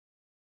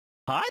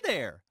Hi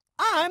there,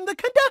 I'm the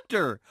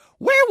conductor.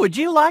 Where would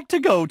you like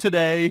to go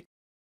today?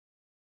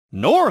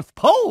 North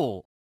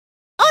Pole.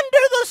 Under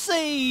the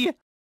sea.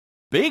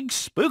 Big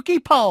spooky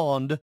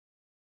pond.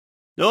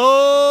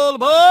 All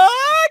aboard!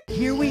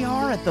 Here we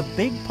are at the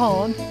big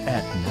pond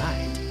at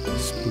night.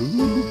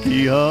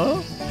 Spooky,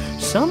 huh?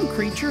 Some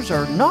creatures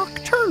are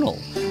nocturnal,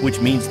 which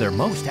means they're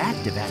most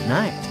active at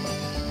night.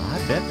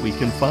 I bet we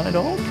can find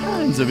all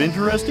kinds of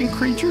interesting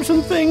creatures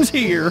and things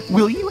here.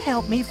 Will you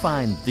help me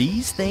find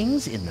these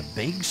things in the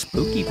big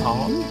spooky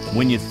pond?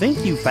 When you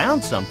think you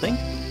found something,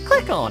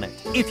 click on it.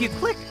 If you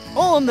click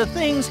on the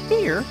things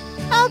here,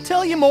 I'll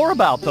tell you more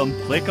about them.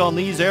 Click on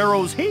these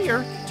arrows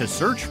here to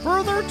search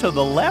further to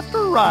the left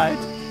or right.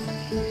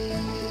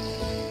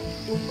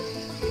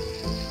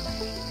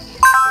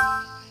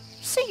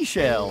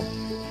 Seashell.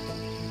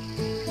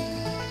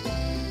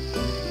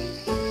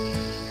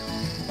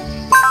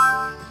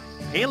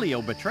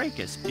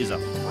 Paleobatrachus is a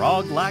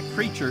frog-like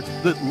creature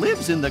that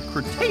lives in the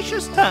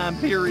Cretaceous time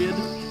period.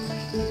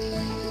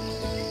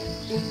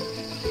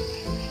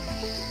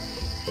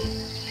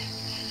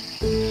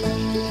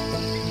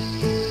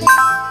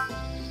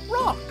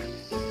 Rock.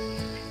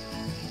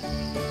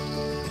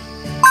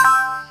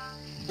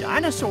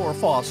 Dinosaur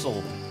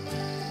fossil.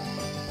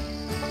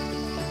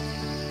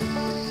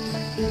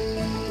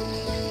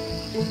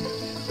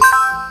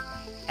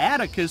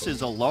 Atticus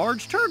is a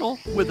large turtle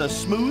with a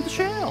smooth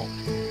shell.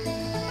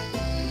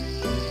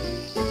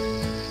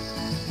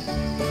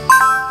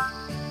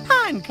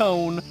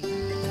 Pinecone.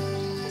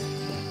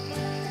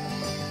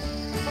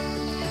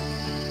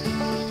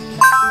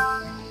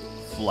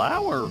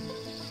 Flower.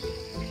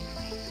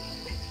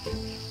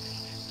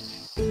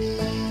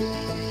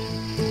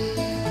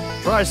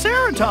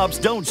 Triceratops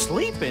don't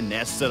sleep in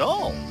nests at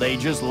all. They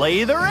just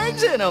lay their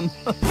eggs in them.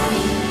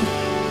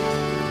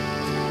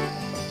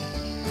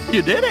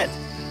 You did it!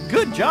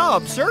 Good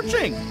job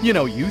searching. You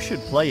know, you should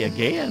play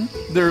again.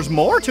 There's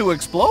more to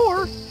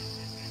explore.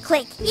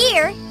 Click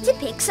here to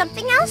pick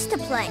something else to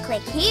play.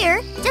 Click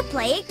here to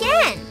play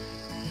again.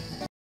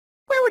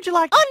 Where would you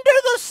like?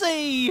 Under the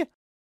sea!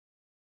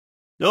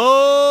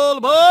 All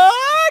aboard!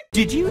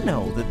 Did you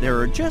know that there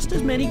are just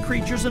as many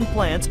creatures and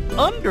plants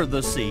under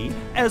the sea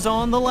as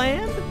on the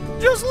land?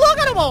 Just look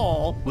at them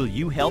all! Will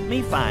you help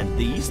me find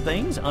these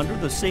things under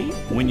the sea?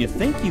 When you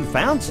think you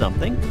found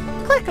something,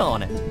 click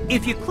on it.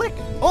 If you click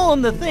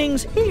on the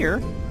things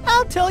here,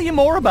 I'll tell you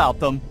more about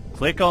them.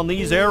 Click on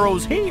these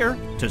arrows here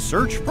to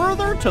search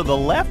further to the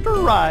left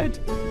or right.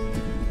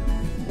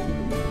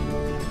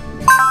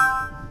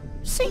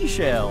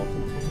 Seashell.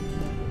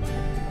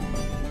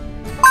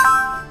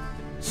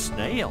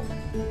 Snail.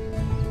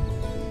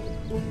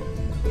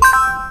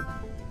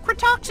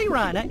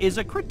 Cretoxyrhina is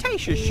a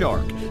Cretaceous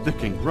shark that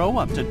can grow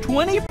up to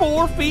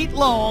 24 feet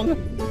long.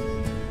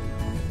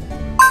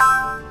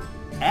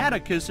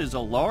 Atticus is a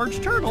large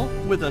turtle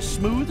with a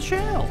smooth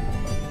shell.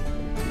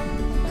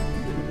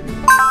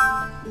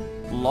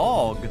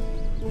 Log.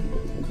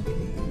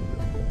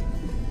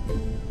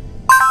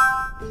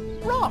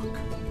 Rock.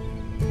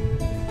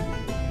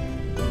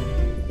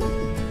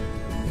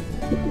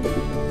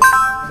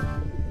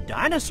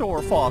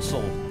 Dinosaur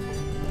fossil.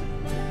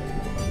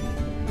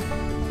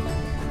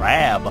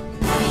 Crab.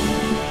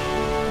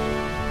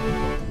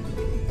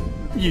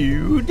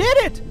 You did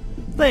it!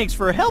 Thanks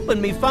for helping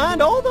me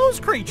find all those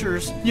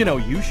creatures. You know,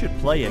 you should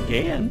play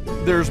again.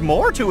 There's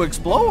more to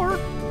explore.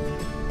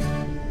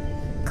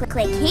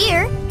 Click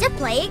here to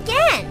play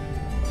again.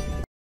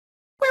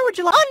 Where would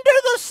you like?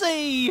 Under the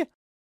sea!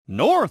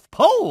 North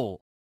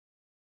Pole.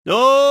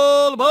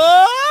 All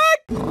aboard!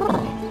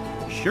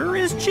 Sure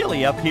is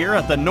chilly up here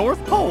at the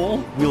North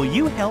Pole. Will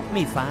you help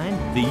me find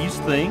these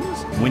things?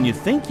 When you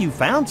think you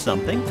found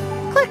something,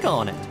 click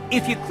on it.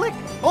 If you click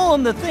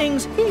on the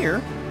things here,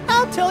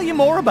 I'll tell you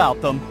more about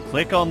them.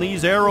 Click on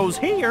these arrows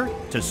here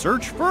to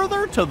search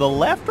further to the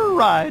left or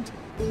right.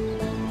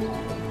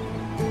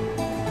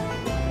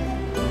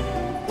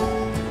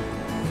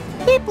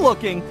 Keep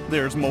looking.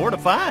 There's more to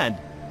find.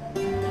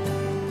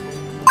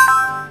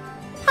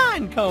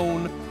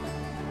 Pinecone.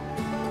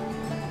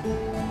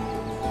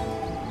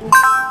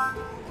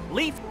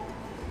 Leaf.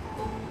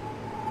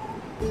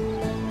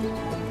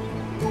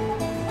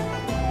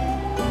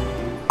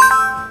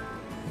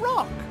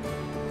 Rock.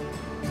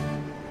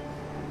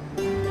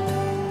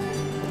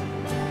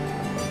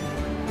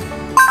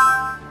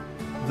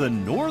 The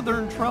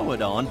northern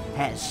troodon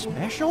has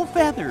special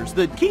feathers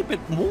that keep it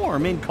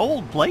warm in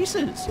cold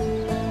places.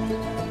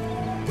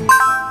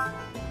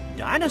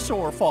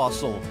 Dinosaur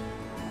fossil.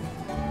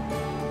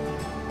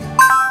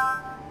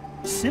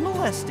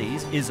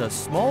 Similestes is a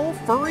small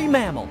furry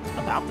mammal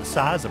about the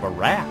size of a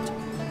rat.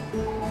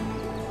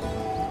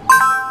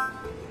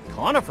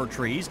 Conifer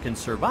trees can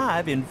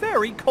survive in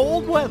very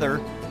cold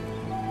weather.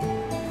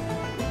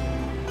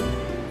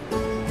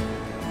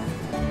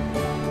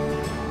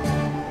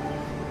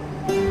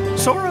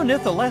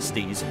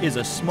 Sauronitholestes is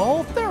a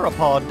small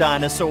theropod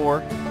dinosaur.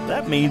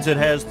 That means it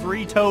has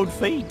 3-toed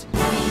feet.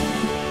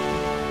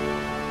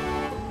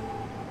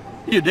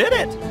 You did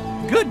it!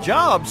 Good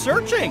job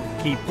searching.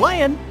 Keep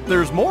playing.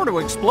 There's more to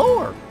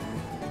explore.